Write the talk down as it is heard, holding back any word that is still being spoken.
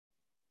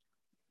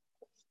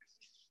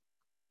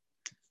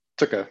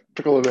took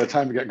a little bit of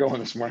time to get going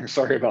this morning.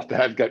 Sorry about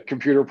that. Got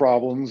computer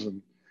problems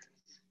and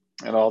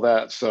all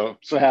that. So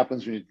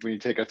happens when you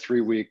take a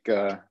 3-week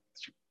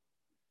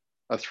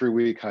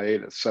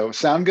hiatus. So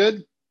sound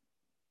good?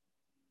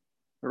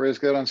 Everybody's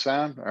good on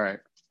sound? All right,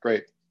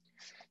 great.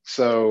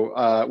 So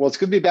well, it's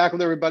good to be back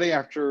with everybody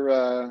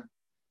after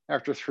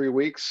 3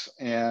 weeks,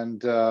 and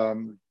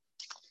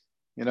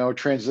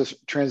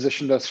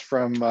transitioned us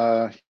from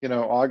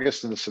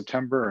August into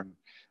September. And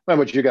I don't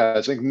know about you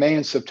guys, I think May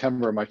and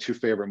September are my 2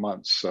 favorite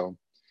months. So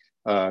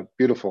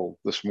beautiful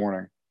this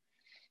morning.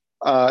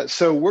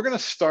 So we're going to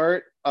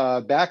start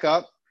back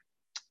up,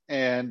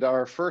 and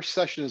our first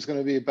session is going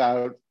to be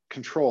about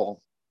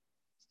control.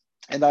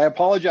 And I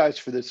apologize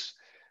for this,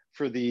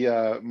 for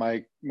the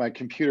my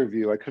computer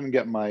view. I couldn't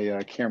get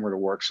my camera to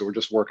work, so we're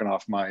just working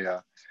off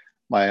my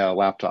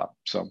laptop.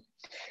 So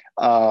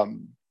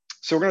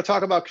we're going to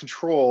talk about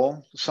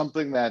control,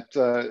 something that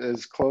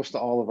is close to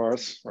all of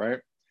us, right?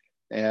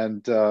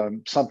 And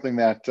something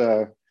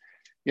that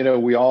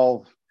we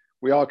all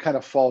kind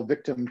of fall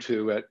victim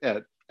to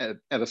at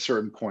a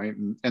certain point,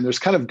 and there's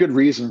kind of good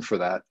reason for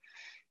that.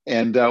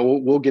 And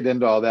we'll get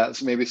into all that.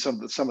 So maybe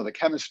some of the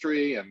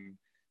chemistry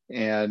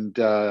and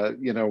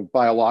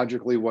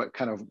biologically what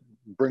kind of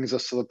brings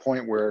us to the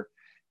point where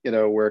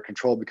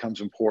control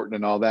becomes important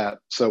and all that.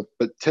 So,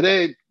 but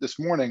this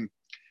morning,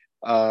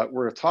 we're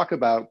going to talk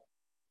about,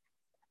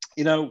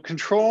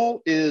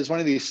 control is one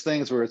of these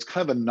things where it's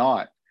kind of a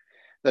knot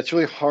that's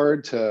really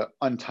hard to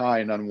untie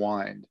and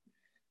unwind,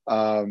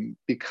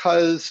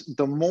 because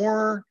the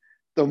more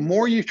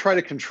you try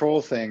to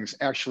control things,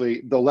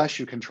 actually, the less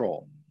you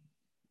control.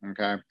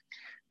 Okay,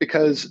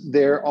 because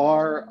there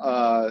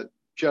are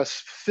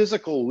just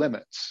physical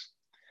limits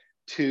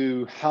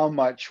to how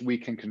much we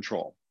can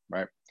control,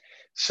 right?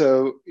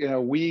 So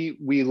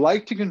we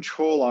like to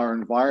control our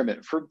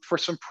environment for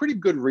some pretty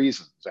good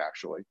reasons,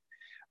 actually.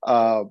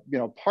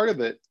 Part of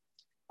it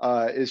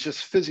is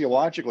just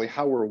physiologically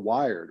how we're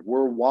wired.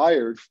 We're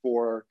wired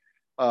for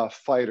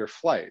fight or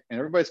flight, and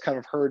everybody's kind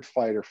of heard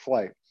fight or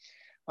flight,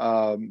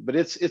 but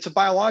it's a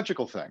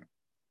biological thing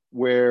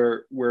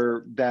where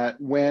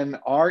when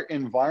our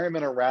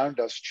environment around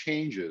us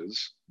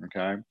changes,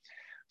 okay,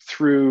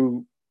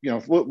 through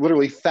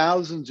literally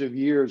thousands of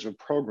years of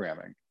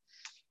programming.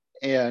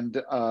 And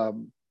I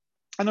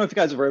don't know if you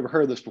guys have ever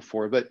heard this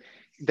before, but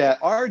that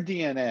our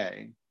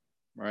DNA,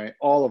 right,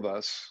 all of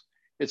us,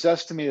 it's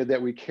estimated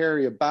that we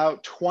carry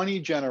about 20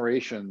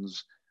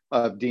 generations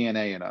of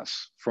DNA in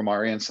us from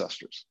our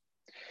ancestors.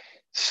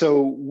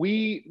 So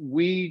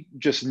we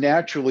just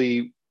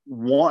naturally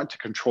want to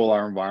control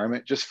our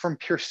environment just from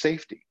pure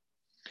safety.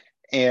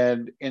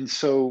 And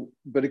so,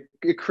 but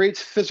it creates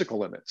physical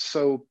limits.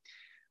 So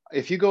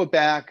if you go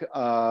back,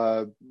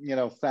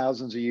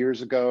 thousands of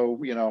years ago,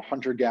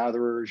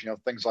 hunter-gatherers,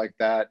 things like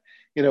that,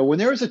 when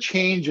there was a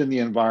change in the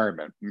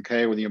environment,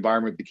 okay, when the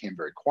environment became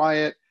very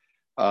quiet,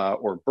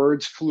 or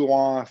birds flew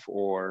off,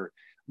 or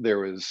there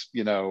was,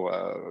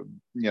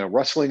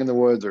 rustling in the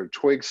woods or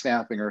twig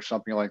snapping or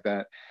something like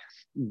that,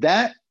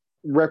 that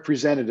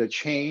represented a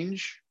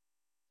change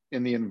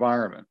in the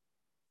environment.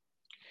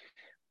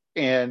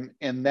 And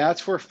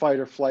that's where fight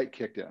or flight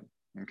kicked in.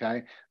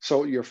 Okay,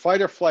 so your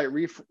fight or flight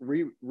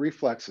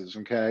reflexes,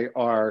 okay,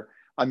 are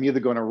I'm either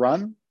going to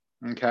run,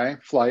 okay,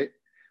 flight,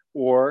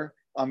 or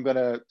I'm going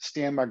to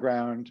stand my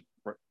ground,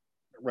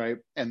 right,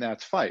 and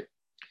that's fight.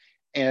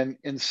 And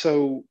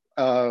so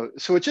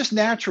it's just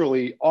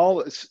naturally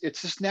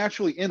it's just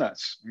naturally in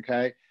us,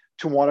 okay,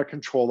 to want to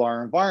control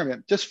our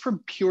environment just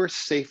from pure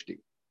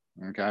safety.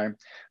 Okay,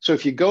 so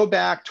if you go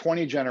back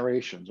 20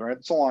 generations, right,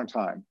 it's a long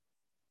time.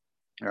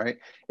 All right,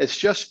 it's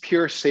just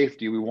pure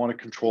safety. We want to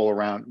control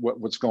around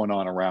what's going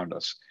on around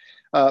us,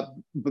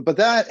 but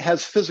that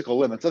has physical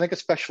limits. I think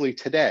especially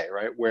today,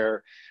 right,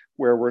 where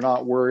we're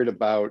not worried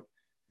about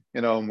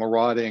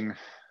marauding,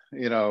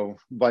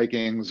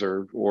 Vikings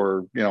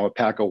or a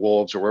pack of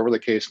wolves or wherever the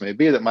case may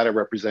be that might have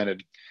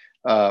represented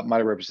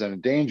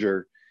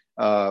danger.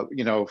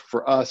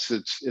 For us,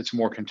 it's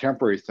more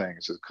contemporary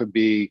things. It could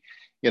be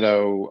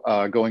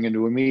going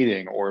into a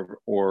meeting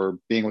or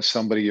being with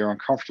somebody you're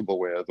uncomfortable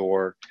with,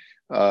 or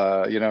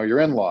your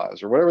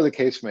in-laws, or whatever the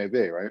case may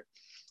be, right?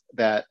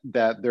 That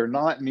they're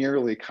not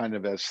nearly kind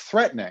of as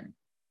threatening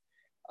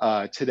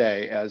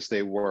today as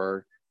they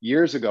were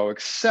years ago,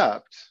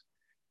 except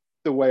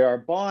the way our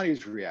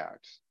bodies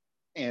react.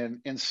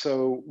 And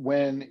so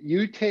when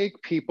you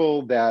take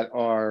people that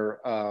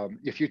are,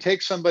 if you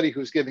take somebody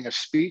who's giving a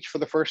speech for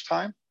the first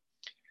time,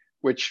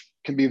 which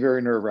can be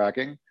very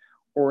nerve-wracking,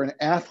 or an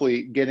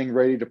athlete getting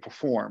ready to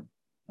perform,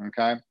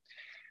 okay?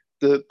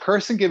 The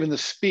person giving the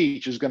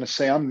speech is going to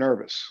say, I'm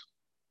nervous.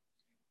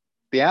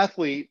 The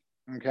athlete,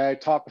 okay,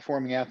 top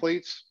performing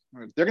athletes,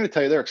 they're going to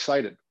tell you they're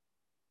excited.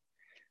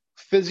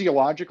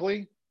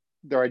 Physiologically,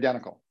 they're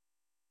identical.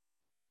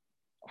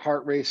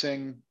 Heart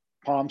racing,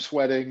 palm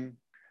sweating,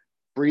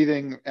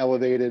 breathing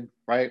elevated,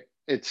 right?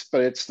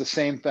 But it's the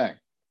same thing,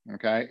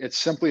 okay? It's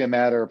simply a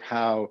matter of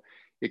how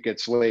it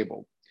gets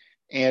labeled.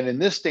 And in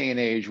this day and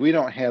age, we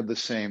don't have the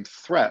same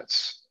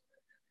threats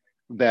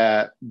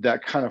that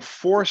kind of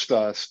forced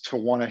us to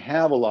want to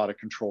have a lot of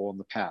control in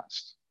the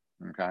past,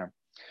 okay?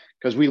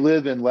 Because we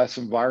live in less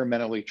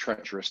environmentally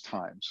treacherous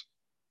times.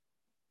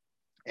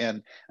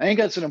 And I think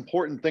that's an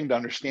important thing to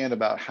understand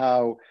about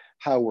how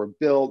we're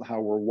built,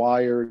 how we're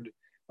wired,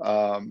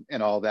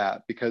 and all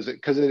that, because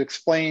it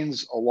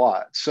explains a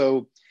lot.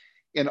 So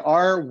in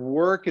our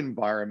work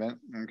environment,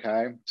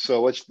 okay,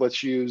 so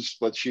let's use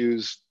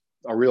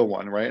a real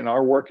one, right? In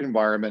our work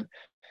environment,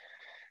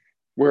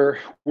 we're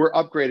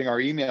upgrading our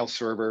email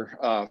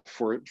server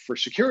for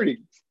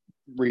security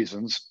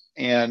reasons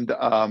and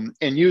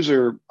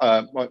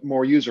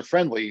more user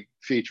friendly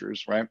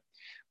features, right?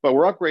 But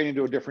we're upgrading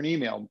to a different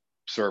email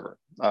server.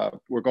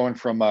 We're going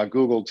from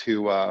Google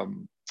to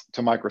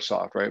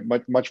Microsoft, right?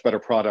 Much better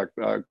product,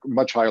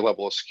 much higher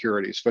level of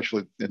security,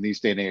 especially in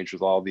these day and age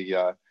with all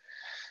the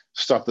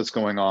stuff that's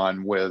going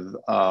on with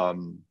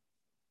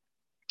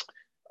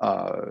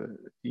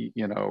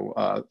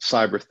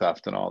cyber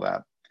theft and all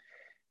that.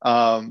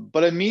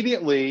 But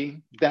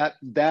immediately that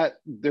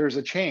there's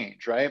a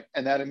change, right?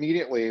 And that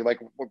immediately, like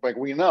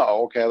we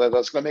know, okay,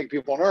 that's going to make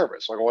people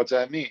nervous. Like, well, what's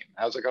that mean?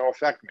 How's it going to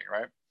affect me,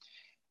 right?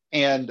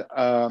 And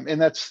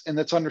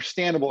that's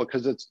understandable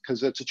because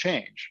it's a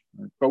change.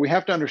 But we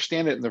have to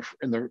understand it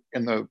in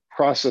the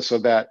process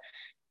of that.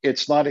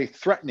 It's not a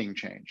threatening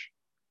change,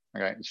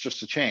 okay? It's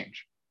just a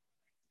change.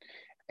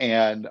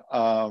 But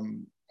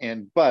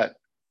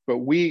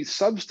we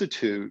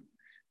substitute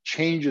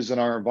changes in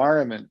our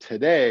environment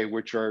today,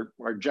 which are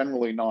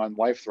generally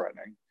non-life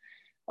threatening,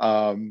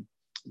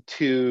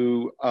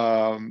 to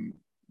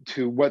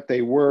what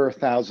they were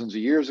thousands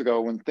of years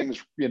ago when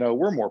things,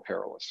 were more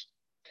perilous.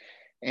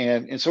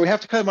 And so we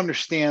have to kind of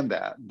understand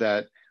that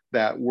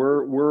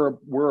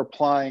we're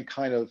applying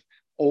kind of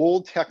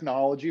old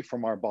technology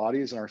from our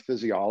bodies and our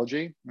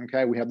physiology.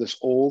 Okay, we have this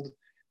old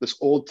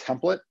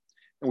template,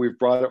 and we've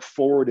brought it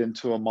forward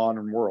into a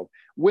modern world,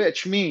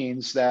 which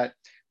means that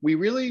we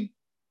really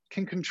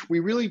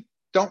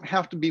don't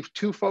have to be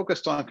too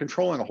focused on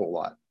controlling a whole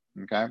lot.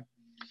 Okay,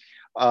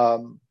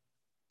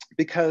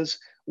 because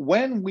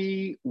when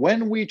we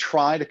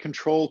try to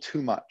control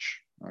too much,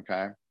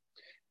 okay.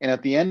 And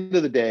at the end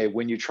of the day,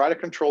 when you try to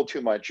control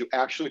too much, you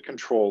actually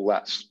control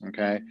less,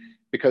 okay?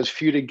 Because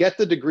for you to get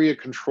the degree of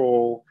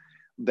control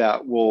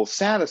that will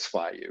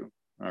satisfy you,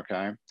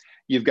 okay,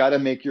 you've got to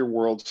make your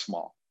world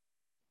small.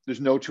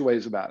 There's no two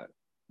ways about it,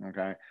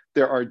 okay?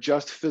 There are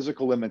just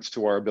physical limits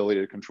to our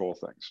ability to control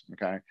things,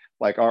 okay?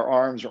 Like our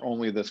arms are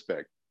only this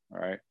big, all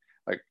right?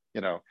 Like,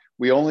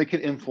 we only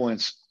can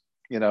influence,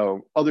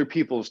 other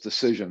people's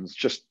decisions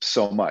just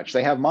so much.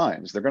 They have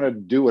minds. They're going to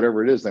do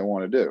whatever it is they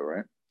want to do,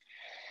 right?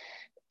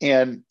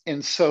 And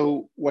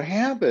so what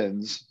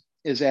happens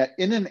is that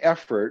in an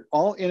effort,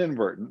 all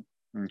inadvertent,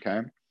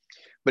 okay,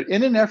 but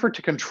in an effort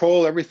to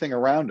control everything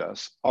around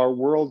us, our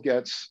world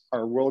gets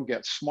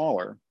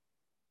smaller.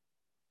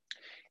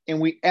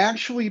 And we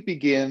actually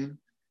begin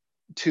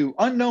to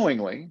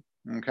unknowingly,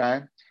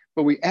 okay,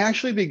 but we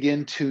actually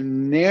begin to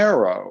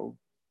narrow,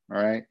 all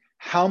right,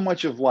 how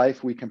much of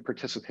life we can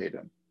participate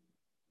in.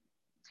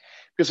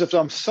 Because if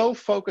I'm so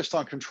focused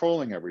on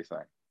controlling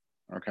everything,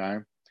 okay,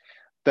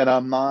 then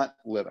I'm not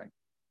living.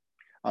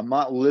 I'm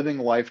not living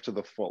life to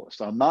the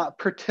fullest. I'm not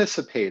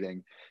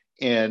participating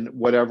in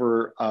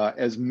whatever,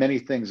 as many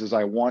things as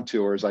I want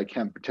to or as I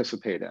can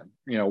participate in.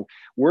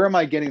 Where am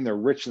I getting the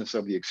richness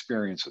of the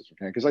experiences?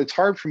 Okay, because it's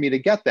hard for me to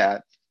get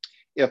that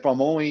if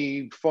I'm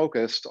only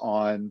focused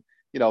on,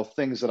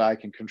 things that I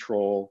can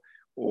control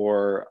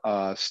or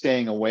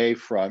staying away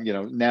from,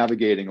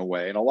 navigating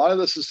away. And a lot of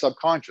this is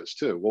subconscious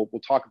too. We'll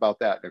talk about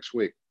that next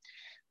week.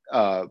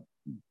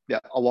 Yeah,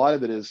 a lot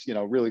of it is,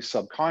 really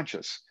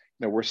subconscious.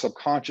 We're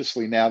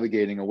subconsciously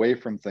navigating away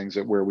from things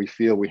where we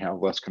feel we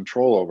have less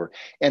control over.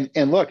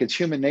 And look, it's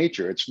human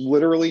nature. It's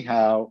literally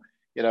how,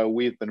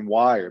 we've been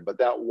wired, but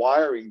that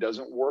wiring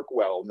doesn't work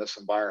well in this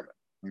environment,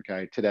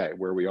 okay, today,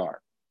 where we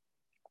are.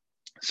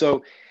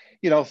 So,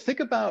 think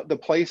about the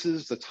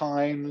places, the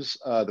times,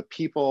 the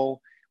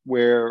people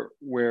where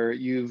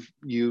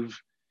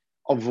you've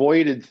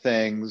avoided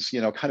things,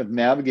 kind of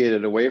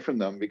navigated away from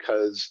them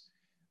because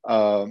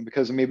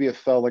maybe it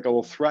felt like a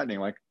little threatening,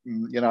 like,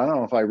 I don't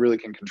know if I really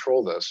can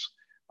control this,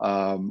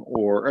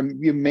 or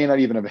you may not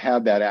even have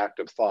had that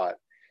active thought.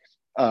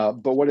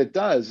 But what it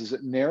does is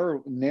it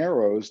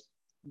narrows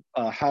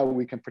how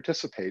we can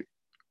participate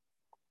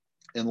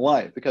in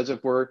life. Because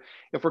if we're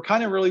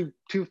kind of really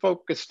too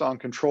focused on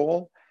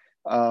control,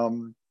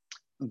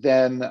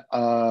 then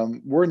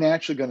we're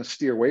naturally going to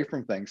steer away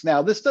from things.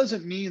 Now, this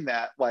doesn't mean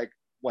that like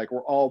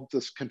we're all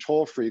just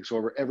control freaks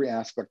over every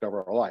aspect of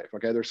our life.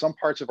 Okay, there's some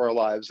parts of our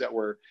lives that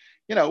we're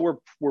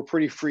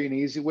pretty free and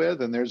easy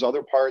with, and there's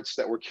other parts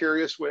that we're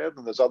curious with,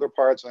 and there's other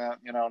parts that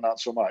not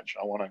so much.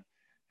 I want to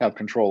have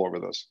control over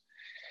this.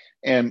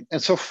 And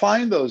so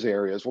find those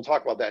areas. We'll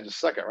talk about that in just a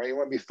second, right? You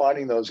want to be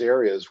finding those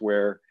areas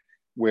where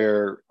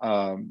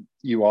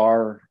you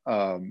are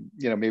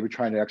maybe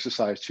trying to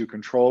exercise to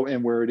control,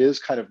 and where it is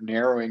kind of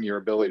narrowing your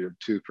ability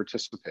to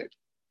participate.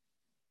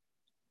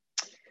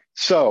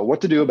 So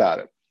what to do about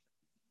it?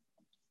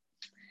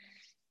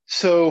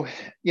 So,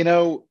 you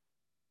know,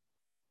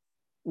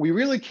 we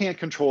really can't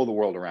control the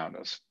world around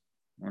us.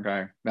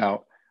 Okay.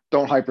 Now,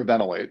 don't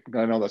hyperventilate.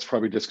 I know that's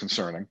probably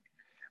disconcerting,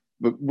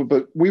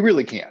 but we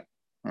really can't.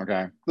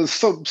 Okay. There's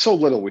so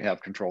little we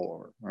have control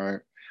over. Right.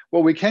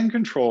 What we can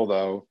control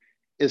though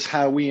is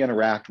how we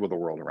interact with the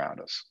world around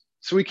us.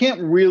 So we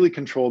can't really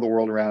control the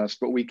world around us,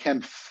 but we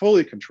can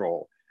fully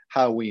control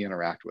how we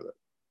interact with it.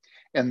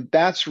 And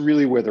that's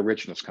really where the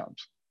richness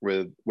comes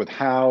with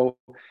how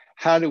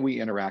do we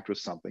interact with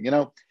something. You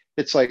know,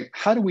 it's like,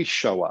 how do we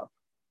show up?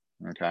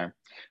 Okay.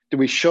 Do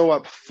we show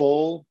up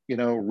full, you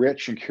know,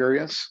 rich and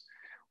curious,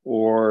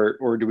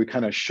 or do we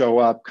kind of show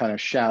up kind of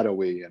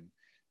shadowy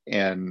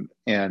and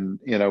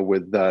you know,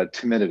 with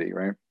timidity,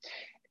 right?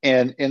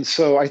 And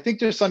so I think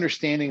just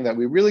understanding that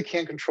we really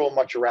can't control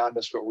much around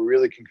us, but we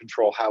really can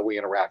control how we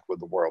interact with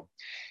the world.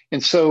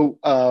 And so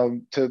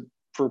to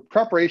for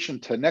preparation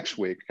to next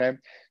week, okay.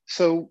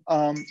 So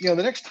you know,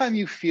 the next time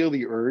you feel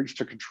the urge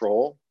to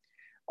control,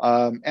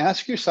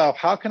 ask yourself,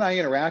 how can I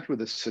interact with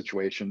this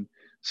situation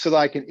so that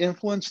I can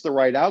influence the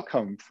right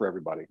outcome for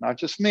everybody, not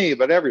just me,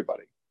 but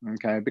everybody.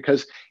 Okay.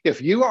 Because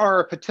if you are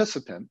a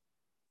participant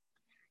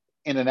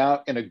in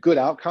a good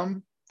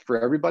outcome for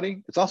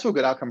everybody, it's also a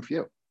good outcome for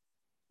you.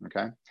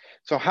 Okay.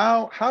 So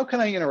how can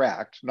I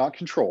interact, not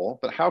control,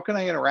 but how can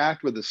I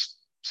interact with this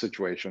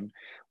situation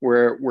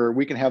where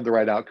we can have the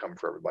right outcome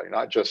for everybody,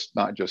 not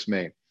just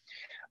me.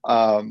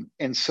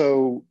 And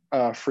so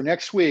for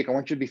next week, I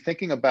want you to be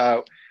thinking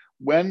about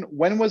when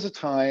was a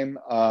time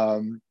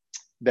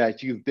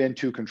that you've been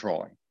too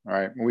controlling. All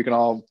right, we can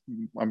all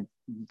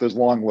there's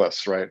long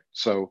lists, right?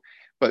 So,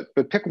 but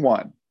pick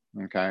one,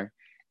 okay,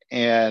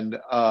 and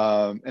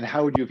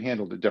how would you have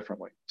handled it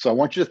differently? So I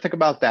want you to think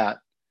about that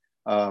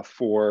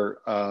for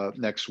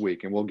next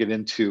week, and we'll get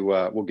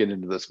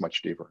into this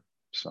much deeper.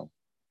 So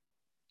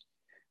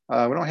we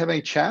don't have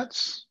any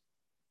chats.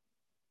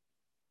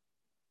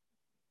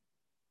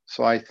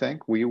 So I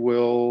think we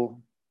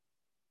will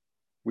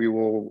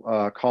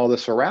call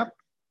this a wrap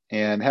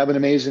and have an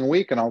amazing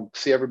week. And I'll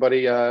see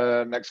everybody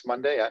next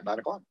Monday at 9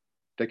 o'clock.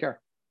 Take care.